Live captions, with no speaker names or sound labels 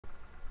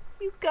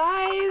You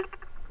guys,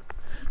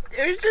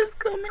 there's just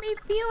so many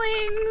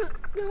feelings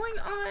going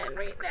on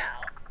right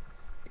now.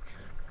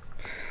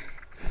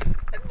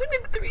 I've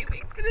waited 3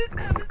 weeks for this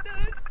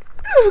episode.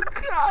 Oh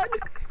God.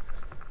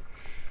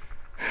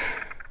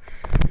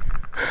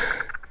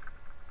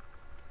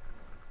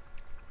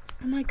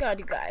 Oh my God,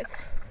 you guys.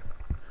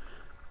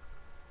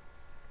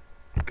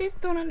 You guys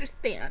don't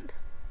understand.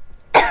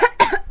 I'm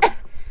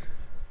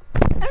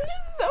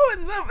just so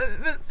in love with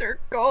Mr.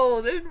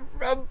 Gold and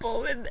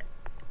Rumple and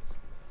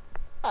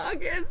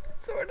August,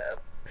 sort of.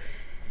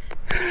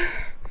 Oh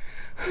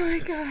my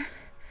God.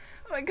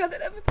 Oh my God,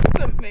 that episode's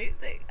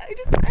amazing. I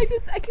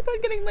keep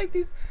on getting like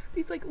these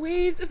like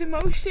waves of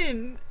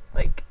emotion.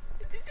 Like,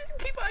 they just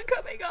keep on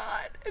coming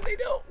on and they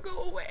don't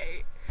go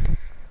away.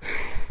 Oh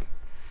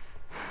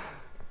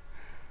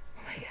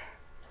my God.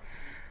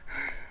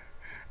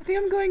 I think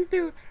I'm going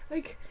through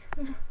like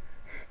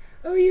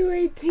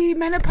OUAT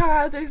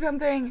menopause or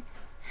something.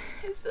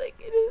 It's like,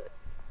 it is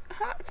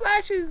hot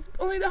flashes.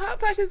 Only the hot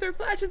flashes are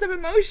flashes of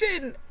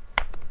emotion.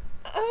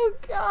 Oh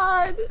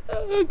God.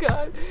 Oh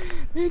God.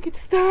 Make it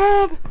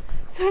stop.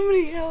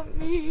 Somebody help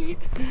me.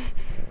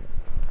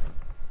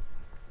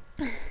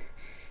 You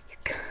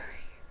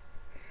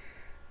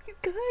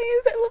guys,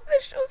 I love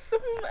this show so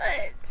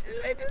much.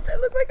 I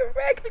look like a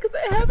wreck because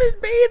I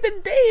haven't bathed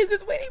in days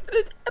just waiting for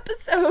this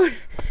episode.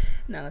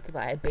 No, that's a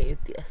lie. I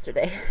bathed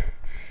yesterday.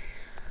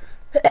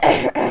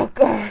 Oh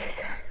God.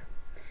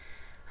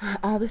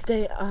 All this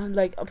day,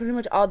 like pretty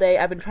much all day,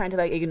 I've been trying to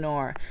like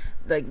ignore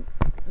like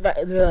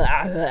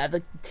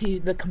the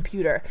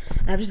computer,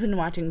 and I've just been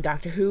watching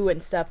Doctor Who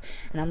and stuff,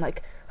 and I'm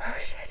like, oh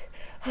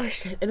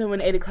shit, and then when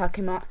 8 o'clock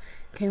came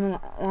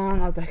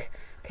along, I was like,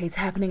 okay, it's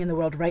happening in the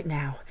world right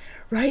now,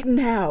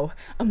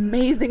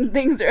 amazing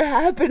things are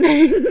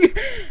happening.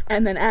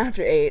 And then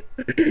after 8,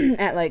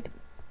 at like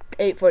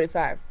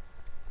 8:45,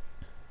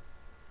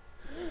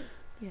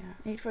 yeah,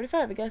 8:45,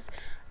 I guess.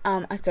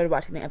 I started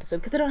watching the episode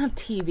because I don't have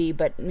TV,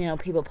 but you know,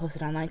 people post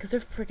it online because they're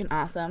freaking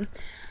awesome.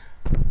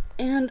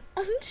 And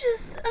I'm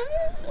just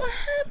so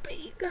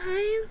happy,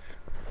 guys.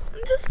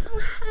 I'm just so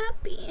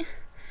happy.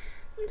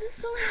 I'm just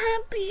so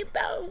happy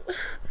about.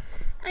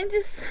 I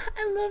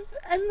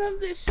love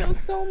this show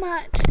so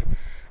much.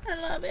 I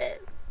love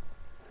it.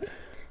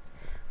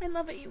 I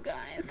love it, you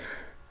guys.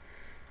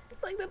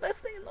 It's like the best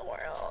thing in the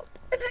world,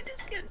 and I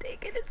just can't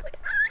take it. It's like.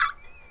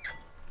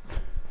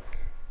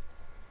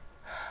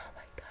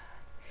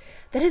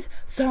 That is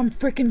some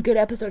freaking good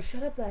episode.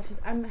 Shut up, Lashes.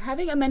 I'm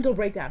having a mental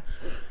breakdown.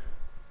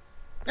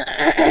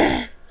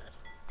 I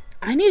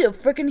need a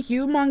freaking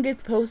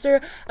humongous poster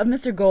of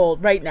Mr.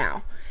 Gold right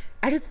now.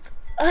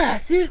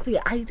 Seriously,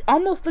 I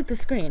almost licked the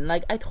screen.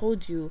 Like, I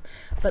told you.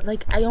 But,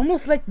 like, I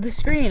almost licked the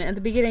screen at the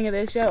beginning of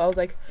this show. I was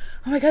like,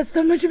 oh my God,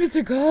 so much of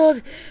Mr.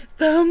 Gold.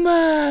 So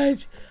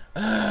much.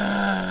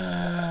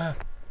 I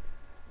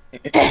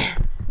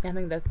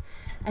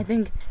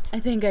think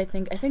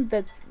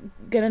that's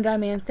gonna drive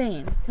me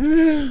insane.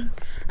 I'm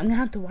gonna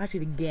have to watch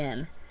it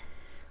again.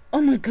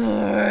 Oh my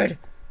God,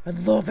 I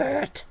love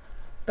it.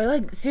 But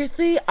like,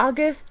 seriously,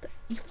 August,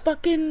 you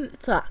fucking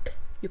suck.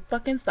 You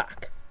fucking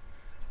suck.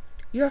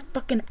 You're a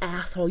fucking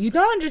asshole. You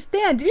don't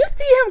understand. Did you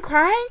see him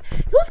crying?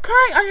 He was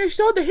crying on your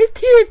shoulder. His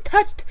tears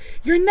touched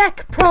your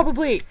neck,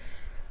 probably.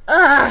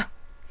 You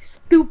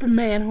stupid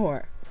man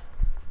whore.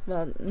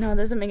 Well, no, it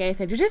doesn't make any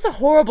sense. You're just a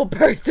horrible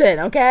person,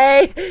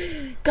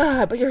 okay?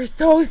 God, but you're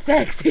so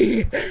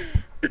sexy.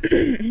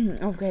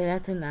 Okay,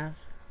 that's enough.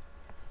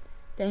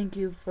 Thank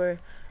you for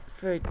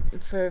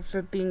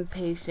being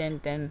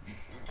patient and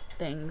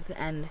things,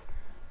 and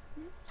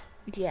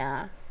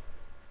yeah.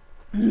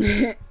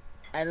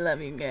 I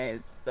love you guys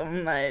so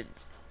much.